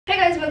Hey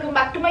guys, welcome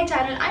back to my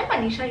channel. I'm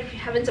Anisha. If you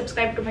haven't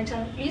subscribed to my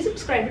channel, please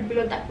subscribe it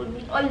below. That would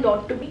mean a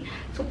lot to me.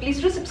 So please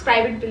do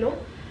subscribe it below.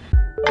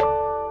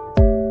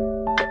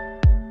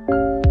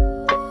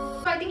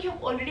 So I think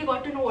you've already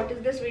got to know what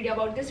is this video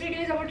about. This video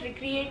is about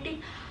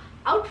recreating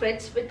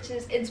outfits which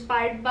is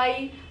inspired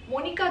by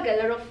Monica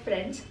Geller of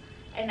Friends,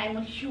 and I'm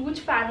a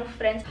huge fan of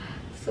Friends.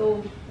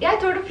 So yeah, I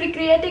thought of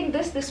recreating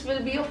this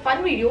will be a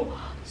fun video.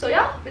 So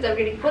yeah, without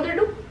getting further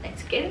ado,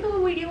 let's get into the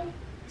video.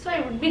 So I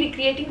would be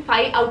recreating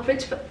 5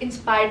 outfits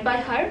inspired by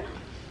her.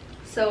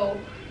 So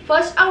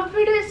first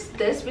outfit is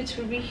this, which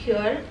will be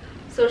here.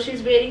 So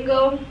she's wearing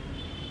a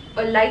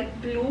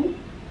light blue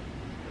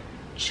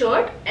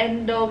shirt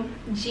and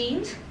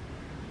jeans.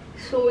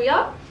 So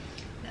yeah,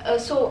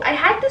 so I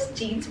had this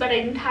jeans but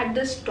I didn't have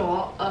this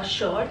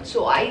shirt.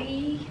 So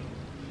I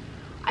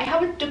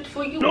have a tip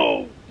for you.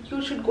 No.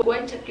 You should go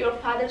and check your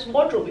father's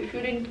wardrobe. If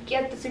you didn't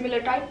get the similar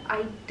type,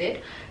 I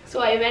did. So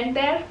I went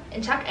there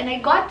and checked and I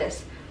got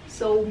this.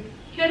 So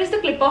here is the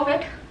clip of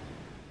it.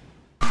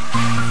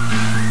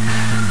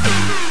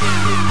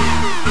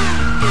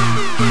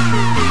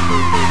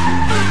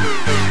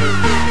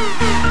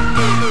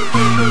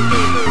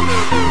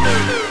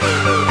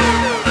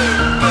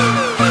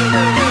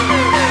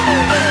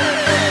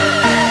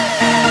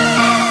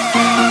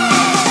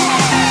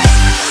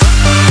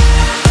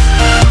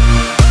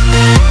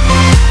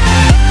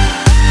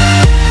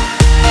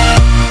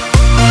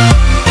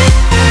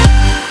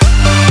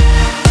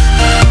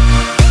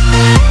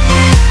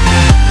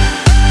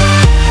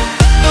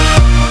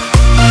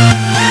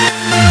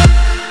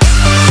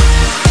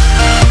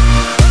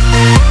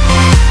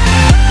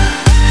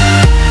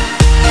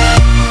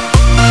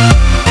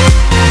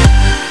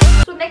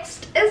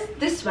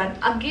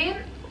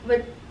 Again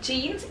with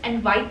jeans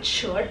and white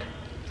shirt.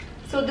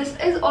 So this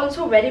is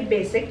also very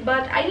basic,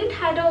 but I didn't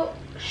had a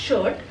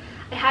shirt.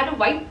 I had a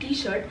white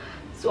t-shirt.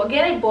 So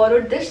again I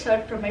borrowed this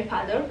shirt from my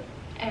father,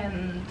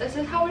 and this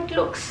is how it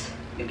looks.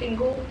 You can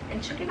go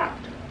and check it out.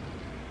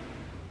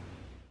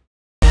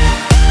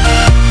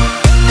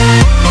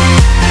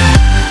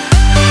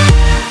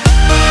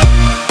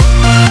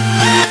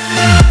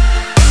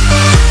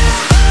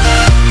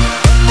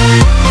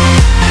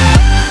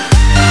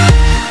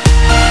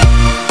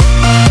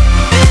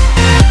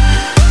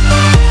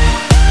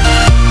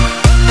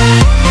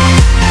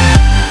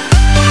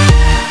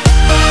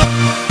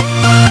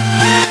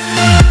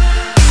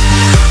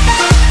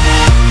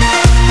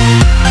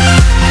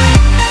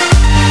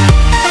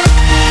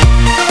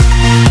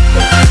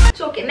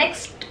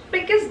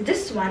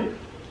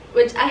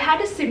 Which I had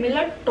a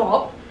similar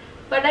top,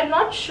 but I'm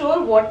not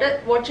sure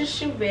what is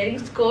she wearing,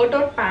 skirt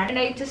or pant, and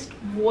I just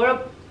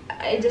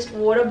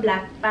wore a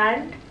black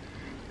pant.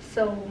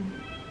 So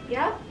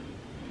yeah,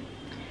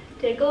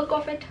 take a look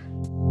of it.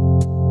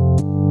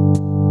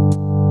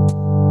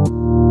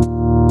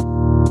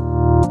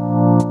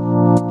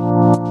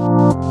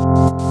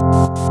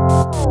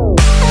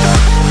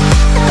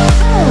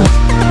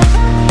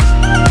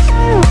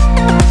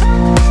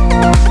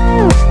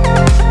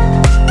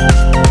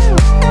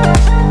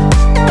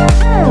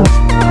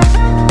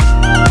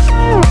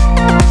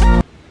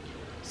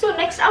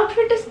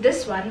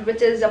 This one,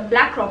 which is a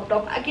black crop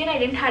top. Again I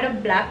didn't had a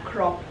black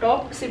crop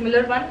top,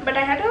 similar one, but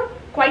I had a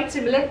quite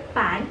similar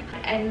pant,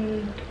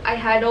 and I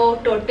had a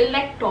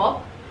turtleneck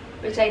top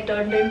which I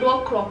turned into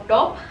a crop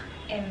top,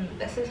 and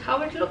this is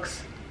how it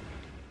looks.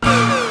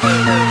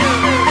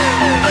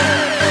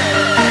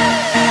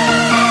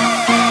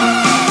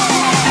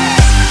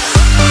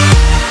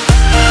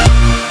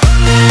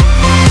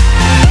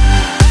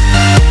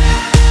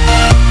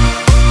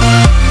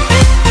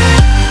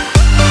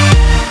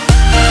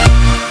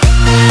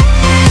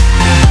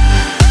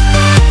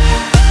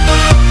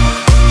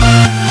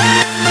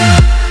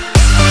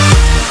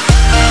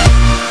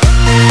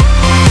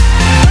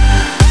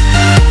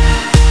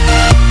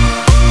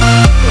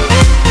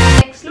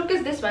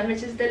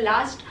 Which is the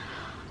last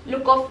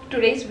look of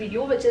today's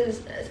video, which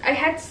is I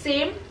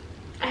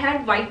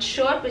had white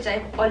shirt which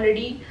I've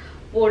already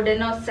worn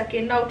in a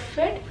second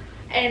outfit,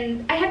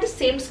 and I had the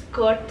same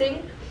skirt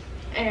thing,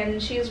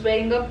 and she is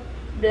wearing a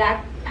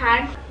black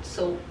pant.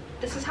 So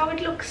this is how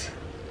it looks.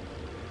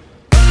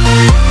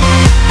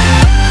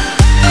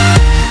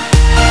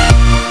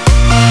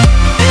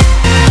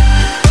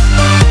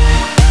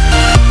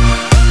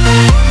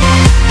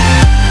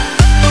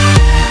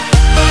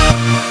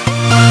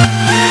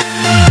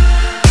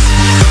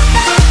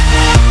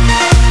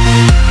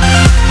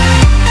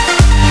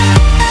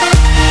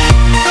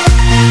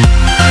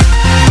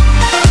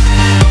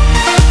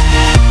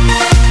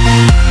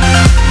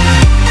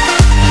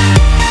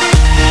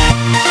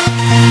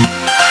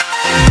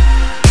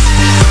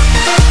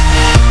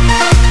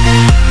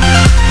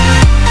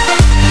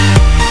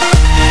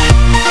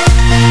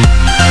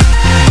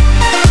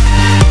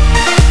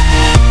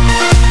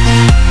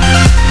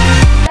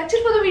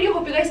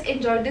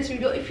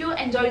 If you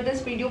enjoyed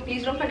this video,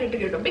 please don't forget to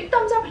give it a big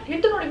thumbs up,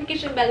 hit the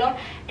notification bell on,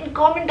 and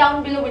comment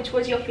down below which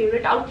was your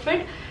favorite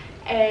outfit.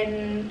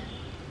 And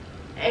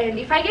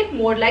if I get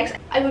more likes,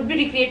 I would be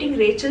recreating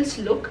Rachel's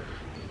look.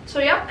 So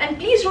yeah, and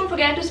please don't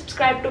forget to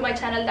subscribe to my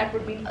channel. That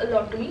would mean a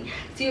lot to me.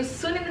 See you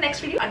soon in the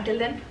next video. Until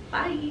then,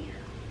 bye.